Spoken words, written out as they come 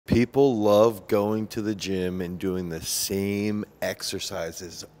People love going to the gym and doing the same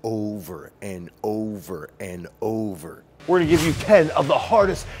exercises over and over and over. We're gonna give you 10 of the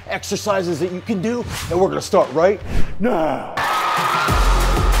hardest exercises that you can do, and we're gonna start right now.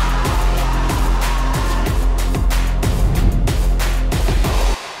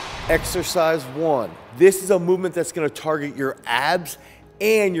 Exercise 1. This is a movement that's gonna target your abs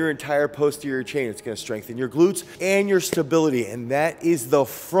and your entire posterior chain. It's gonna strengthen your glutes and your stability, and that is the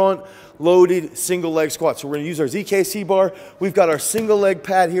front loaded single leg squat. So we're gonna use our ZKC bar. We've got our single leg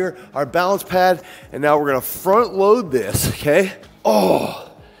pad here, our balance pad, and now we're gonna front load this, okay?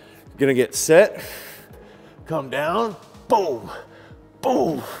 Oh, gonna get set, come down, boom,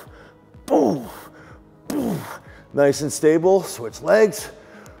 boom, boom, boom. Nice and stable, switch legs,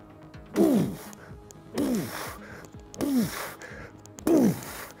 boom, boom, boom.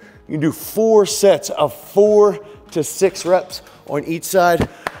 You can do 4 sets of 4 to 6 reps on each side.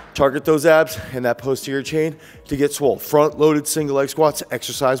 Target those abs and that posterior chain to get swole. Front loaded single leg squats,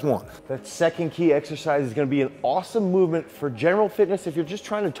 exercise 1. That second key exercise is gonna be an awesome movement for general fitness if you're just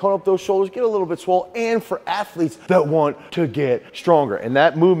trying to tone up those shoulders, get a little bit swole, and for athletes that want to get stronger. And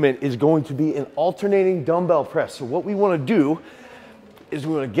that movement is going to be an alternating dumbbell press. So what we wanna do is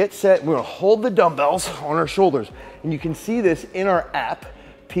we're gonna get set, we're gonna hold the dumbbells on our shoulders. And you can see this in our app,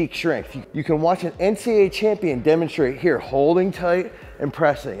 Peak Strength. You can watch an NCAA champion demonstrate here, holding tight and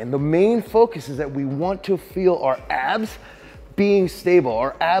pressing. And the main focus is that we want to feel our abs being stable.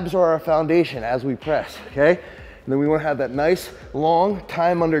 Our abs are our foundation as we press, okay? And then we wanna have that nice long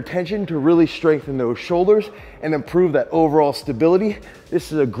time under tension to really strengthen those shoulders and improve that overall stability.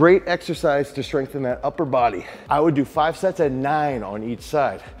 This is a great exercise to strengthen that upper body. I would do 5 sets at 9 on each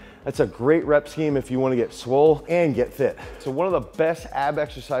side. That's a great rep scheme if you want to get swole and get fit. So one of the best ab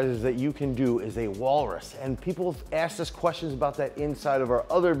exercises that you can do is a walrus. And people have asked us questions about that inside of our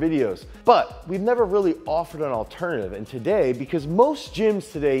other videos. But we've never really offered an alternative. And today, because most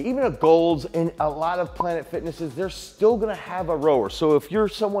gyms today, even at Gold's and a lot of Planet Fitnesses, they're still gonna have a rower. So if you're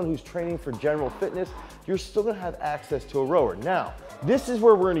someone who's training for general fitness, you're still gonna have access to a rower. Now, this is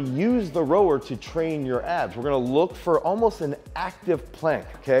where we're gonna use the rower to train your abs. We're gonna look for almost an active plank,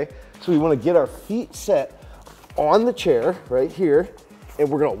 okay? So we wanna get our feet set on the chair right here, and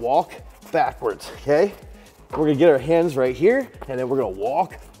we're gonna walk backwards, okay? We're gonna get our hands right here, and then we're gonna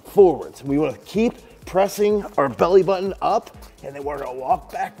walk forwards. We wanna keep pressing our belly button up, and then we're gonna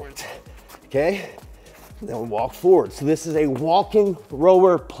walk backwards, okay? And then we'll walk forward. So this is a walking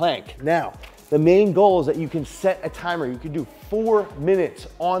rower plank. Now, the main goal is that you can set a timer. You can do 4 minutes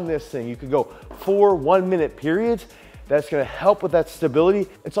on this thing. You could go 4 1-minute periods. That's gonna help with that stability.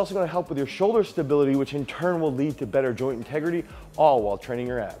 It's also gonna help with your shoulder stability, which in turn will lead to better joint integrity, all while training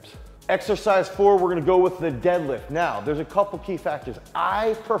your abs. Exercise 4, we're gonna go with the deadlift. Now, there's a couple key factors.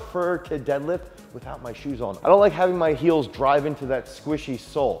 I prefer to deadlift without my shoes on. I don't like having my heels drive into that squishy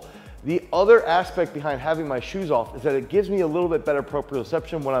sole. The other aspect behind having my shoes off is that it gives me a little bit better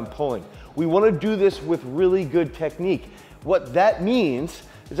proprioception when I'm pulling. We want to do this with really good technique. What that means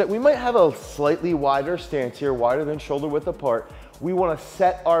is that we might have a slightly wider stance here, wider than shoulder width apart. We want to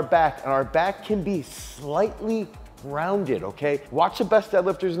set our back, and our back can be slightly rounded, okay? Watch the best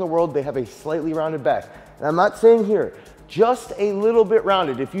deadlifters in the world, they have a slightly rounded back. And I'm not saying here, just a little bit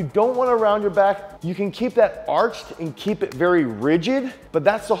rounded. If you don't want to round your back, you can keep that arched and keep it very rigid, but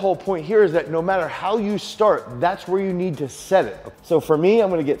that's the whole point here, is that no matter how you start, that's where you need to set it. So for me, I'm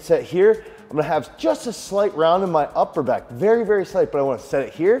gonna get set here. I'm gonna have just a slight round in my upper back, very, very slight, but I wanna set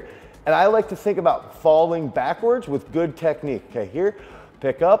it here. And I like to think about falling backwards with good technique. Okay, here,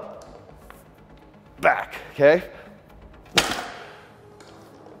 pick up, back, okay?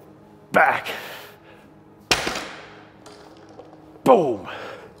 Back. Boom.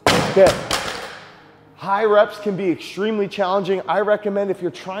 Okay. High reps can be extremely challenging. I recommend if you're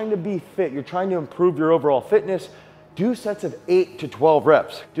trying to be fit, you're trying to improve your overall fitness, do sets of 8 to 12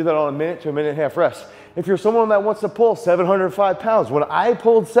 reps. Do that on a minute to a minute and a half rest. If you're someone that wants to pull 705 pounds, when I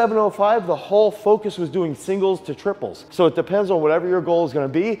pulled 705, the whole focus was doing singles to triples. So it depends on whatever your goal is gonna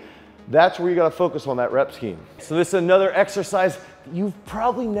be. That's where you gotta focus on that rep scheme. So this is another exercise you've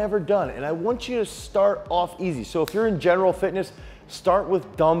probably never done, and I want you to start off easy. So if you're in general fitness, start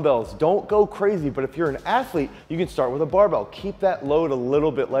with dumbbells. Don't go crazy, but if you're an athlete, you can start with a barbell. Keep that load a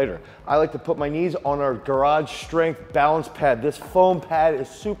little bit lighter. I like to put my knees on our garage strength balance pad. This foam pad is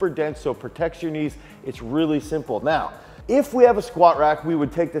super dense, so it protects your knees. It's really simple. Now, if we have a squat rack, we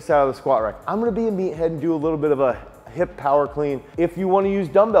would take this out of the squat rack. I'm gonna be a meathead and do a little bit of a hip power clean. If you wanna use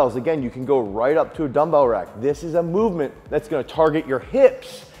dumbbells, again, you can go right up to a dumbbell rack. This is a movement that's gonna target your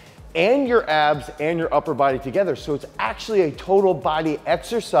hips and your abs and your upper body together. So it's actually a total body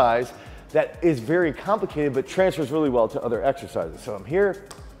exercise that is very complicated, but transfers really well to other exercises. So I'm here,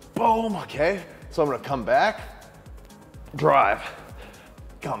 boom, okay. So I'm gonna come back, drive,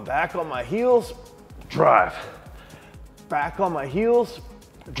 come back on my heels, drive, back on my heels,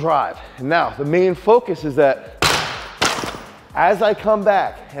 drive. And now the main focus is that as I come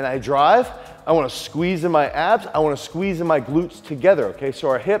back and I drive, I wanna squeeze in my abs, I wanna squeeze in my glutes together, okay? So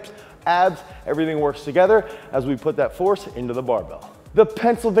our hips, abs, everything works together as we put that force into the barbell. The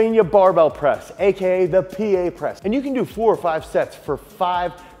Pennsylvania barbell press, AKA the PA press. And you can do 4 or 5 sets for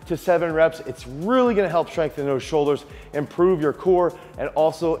 5 to 7 reps. It's really gonna help strengthen those shoulders, improve your core, and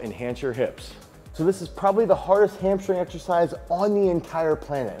also enhance your hips. So this is probably the hardest hamstring exercise on the entire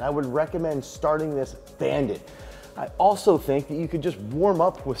planet. And I would recommend starting this banded. I also think that you could just warm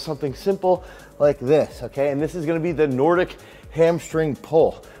up with something simple like this, okay? And this is gonna be the Nordic hamstring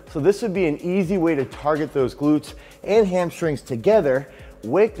pull. So this would be an easy way to target those glutes and hamstrings together,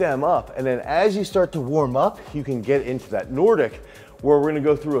 wake them up, and then as you start to warm up, you can get into that Nordic, where we're gonna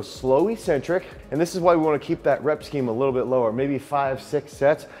go through a slow eccentric, and this is why we wanna keep that rep scheme a little bit lower, maybe 5, 6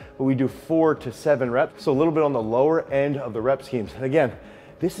 sets, but we do 4 to 7 reps, so a little bit on the lower end of the rep schemes. And again,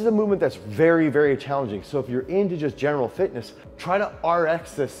 this is a movement that's very, very challenging. So if you're into just general fitness, try to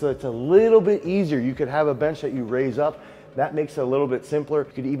RX this so it's a little bit easier. You could have a bench that you raise up. That makes it a little bit simpler.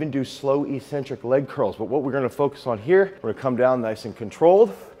 You could even do slow eccentric leg curls. But what we're gonna focus on here, we're gonna come down nice and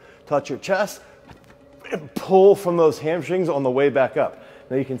controlled, touch your chest, and pull from those hamstrings on the way back up.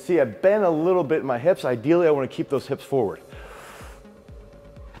 Now you can see I bend a little bit in my hips. Ideally, I wanna keep those hips forward.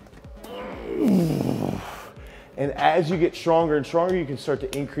 And as you get stronger and stronger, you can start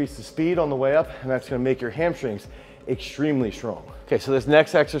to increase the speed on the way up, and that's gonna make your hamstrings extremely strong. Okay, so this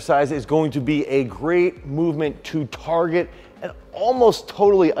next exercise is going to be a great movement to target and almost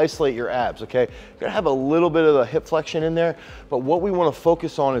totally isolate your abs, okay? You're gonna have a little bit of a hip flexion in there, but what we wanna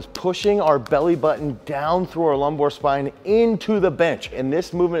focus on is pushing our belly button down through our lumbar spine into the bench. And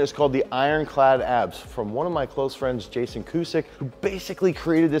this movement is called the ironclad abs, from one of my close friends, Jason Kusick, who basically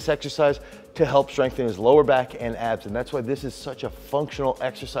created this exercise to help strengthen his lower back and abs. And that's why this is such a functional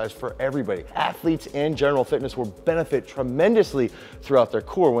exercise for everybody. Athletes and general fitness will benefit tremendously throughout their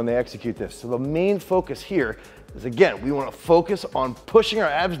core when they execute this. So the main focus here is, again, we want to focus on pushing our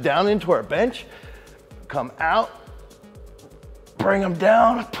abs down into our bench, come out, bring them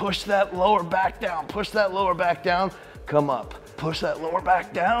down, push that lower back down, push that lower back down, come up, push that lower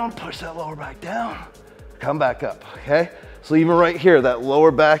back down, push that lower back down, come back up, okay? So even right here, that lower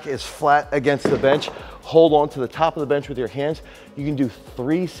back is flat against the bench. Hold on to the top of the bench with your hands. You can do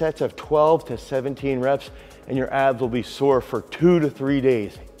 3 sets of 12 to 17 reps, and your abs will be sore for 2 to 3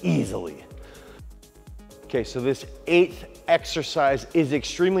 days easily. Okay, so this 8th exercise is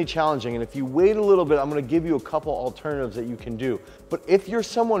extremely challenging, and if you wait a little bit, I'm gonna give you a couple alternatives that you can do. But if you're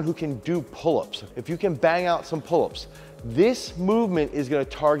someone who can do pull-ups, if you can bang out some pull-ups, this movement is gonna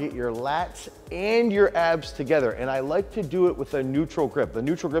target your lats and your abs together, and I like to do it with a neutral grip. The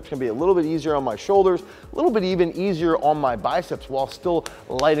neutral grip's gonna be a little bit easier on my shoulders, a little bit even easier on my biceps while still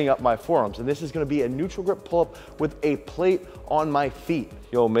lighting up my forearms. And this is gonna be a neutral grip pull-up with a plate on my feet.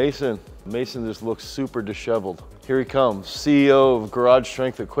 Yo, Mason just looks super disheveled. Here he comes, CEO of Garage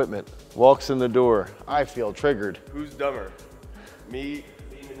Strength Equipment. Walks in the door. I feel triggered. Who's dumber? Me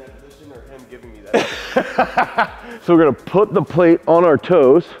being in that position or him giving me that? So we're gonna put the plate on our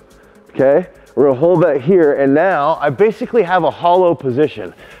toes, okay? We're gonna hold that here, and now I basically have a hollow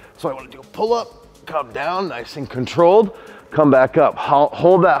position. So I wanna do a pull up, come down, nice and controlled, come back up.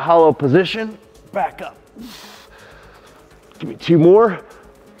 Hold that hollow position, back up. Give me 2 more.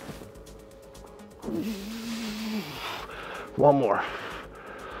 1 more.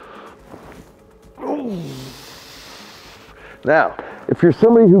 Now, if you're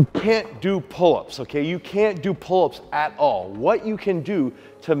somebody who can't do pull-ups, okay, you can't do pull-ups at all, what you can do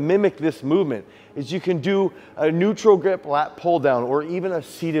to mimic this movement is you can do a neutral grip lat pull down or even a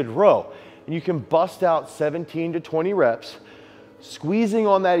seated row. And you can bust out 17 to 20 reps, squeezing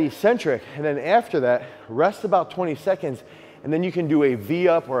on that eccentric, and then after that, rest about 20 seconds, and then you can do a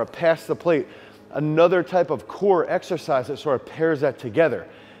V-up or a pass the plate, another type of core exercise that sort of pairs that together.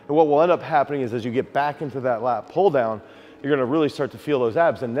 And what will end up happening is as you get back into that lat pull down, you're gonna really start to feel those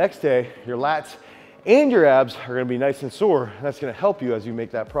abs. And next day, your lats and your abs are gonna be nice and sore, and that's gonna help you as you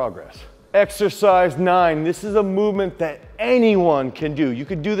make that progress. Exercise 9, this is a movement that anyone can do. You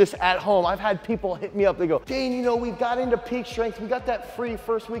could do this at home. I've had people hit me up, they go, Dane, you know, we got into peak strength, we got that free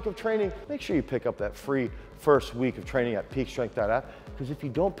first week of training. Make sure you pick up that free first week of training at peakstrength.app, because if you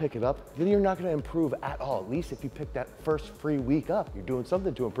don't pick it up, then you're not gonna improve at all. At least if you pick that first free week up, you're doing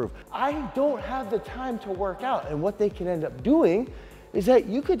something to improve. I don't have the time to work out, and what they can end up doing is that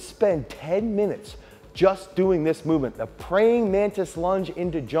you could spend 10 minutes just doing this movement, the praying mantis lunge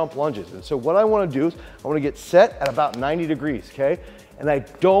into jump lunges. And so what I wanna do is I wanna get set at about 90 degrees, okay? And I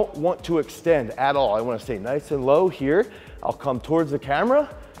don't want to extend at all. I wanna stay nice and low here. I'll come towards the camera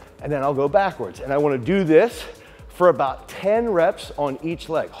and then I'll go backwards. And I wanna do this for about 10 reps on each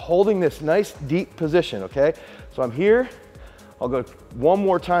leg, holding this nice deep position, okay? So I'm here, I'll go one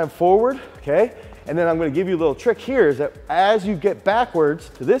more time forward, okay? And then I'm gonna give you a little trick here is that as you get backwards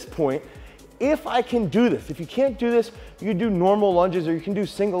to this point, if I can do this, if you can't do this, you can do normal lunges or you can do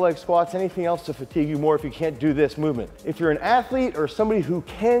single leg squats, anything else to fatigue you more if you can't do this movement. If you're an athlete or somebody who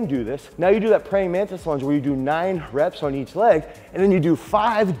can do this, now you do that praying mantis lunge where you do 9 reps on each leg, and then you do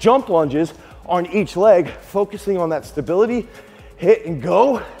 5 jump lunges on each leg, focusing on that stability, hit and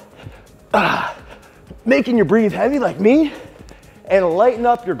go, making you breathe heavy like me, and lighten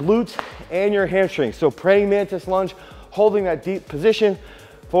up your glutes and your hamstrings. So praying mantis lunge, holding that deep position,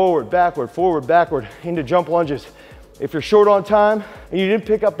 forward, backward, into jump lunges. If you're short on time and you didn't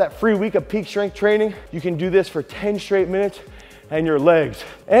pick up that free week of peak strength training, you can do this for 10 straight minutes and your legs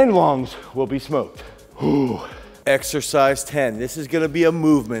and lungs will be smoked. Ooh. Exercise 10. This is gonna be a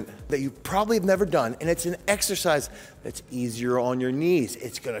movement that you probably have never done, and it's an exercise that's easier on your knees.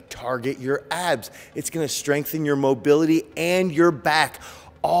 It's gonna target your abs. It's gonna strengthen your mobility and your back,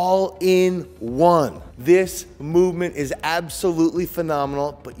 all in one. This movement is absolutely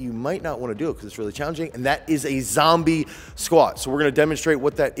phenomenal, but you might not want to do it because it's really challenging, and that is a zombie squat. So we're going to demonstrate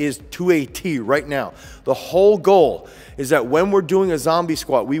what that is to a T right now. The whole goal is that when we're doing a zombie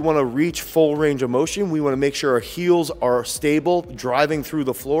squat, we want to reach full range of motion. We want to make sure our heels are stable, driving through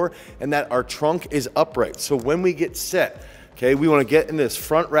the floor, and that our trunk is upright. So when we get set, okay, we want to get in this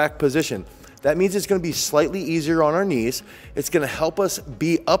front rack position. That means it's gonna be slightly easier on our knees. It's gonna help us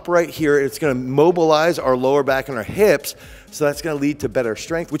be upright here. It's gonna mobilize our lower back and our hips. So that's gonna lead to better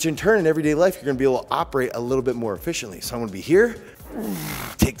strength, which in turn in everyday life, you're gonna be able to operate a little bit more efficiently. So I'm gonna be here,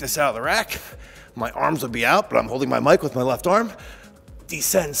 take this out of the rack. My arms will be out, but I'm holding my mic with my left arm.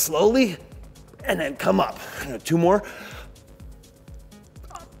 Descend slowly, and then come up. 2 more.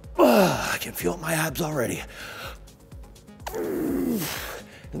 I can feel my abs already.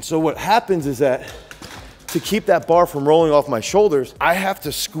 And so what happens is that to keep that bar from rolling off my shoulders, I have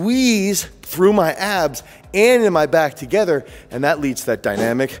to squeeze through my abs and in my back together, and that leads to that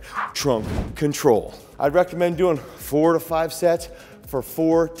dynamic trunk control. I'd recommend doing 4 to 5 sets for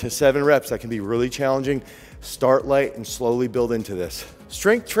 4 to 7 reps. That can be really challenging. Start light and slowly build into this.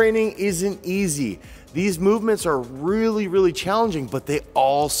 Strength training isn't easy. These movements are really, really challenging, but they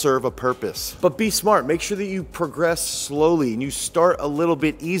all serve a purpose. But be smart, make sure that you progress slowly and you start a little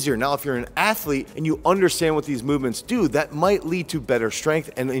bit easier. Now, if you're an athlete and you understand what these movements do, that might lead to better strength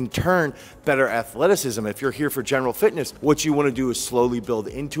and in turn, better athleticism. If you're here for general fitness, what you wanna do is slowly build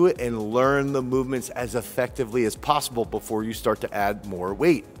into it and learn the movements as effectively as possible before you start to add more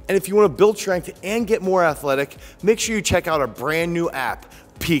weight. And if you wanna build strength and get more athletic, make sure you check out our brand new app,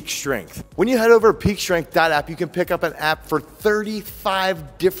 Peak Strength. When you head over to peakstrength.app, you can pick up an app for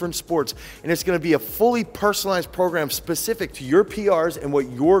 35 different sports, and it's gonna be a fully personalized program specific to your PRs and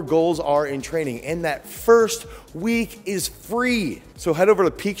what your goals are in training. And that first week is free. So head over to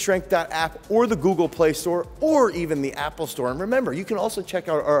peakstrength.app or the Google Play Store or even the Apple Store. And remember, you can also check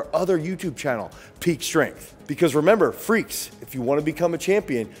out our other YouTube channel, Peak Strength. Because remember, freaks, if you wanna become a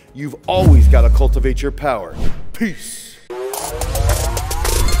champion, you've always gotta cultivate your power. Peace.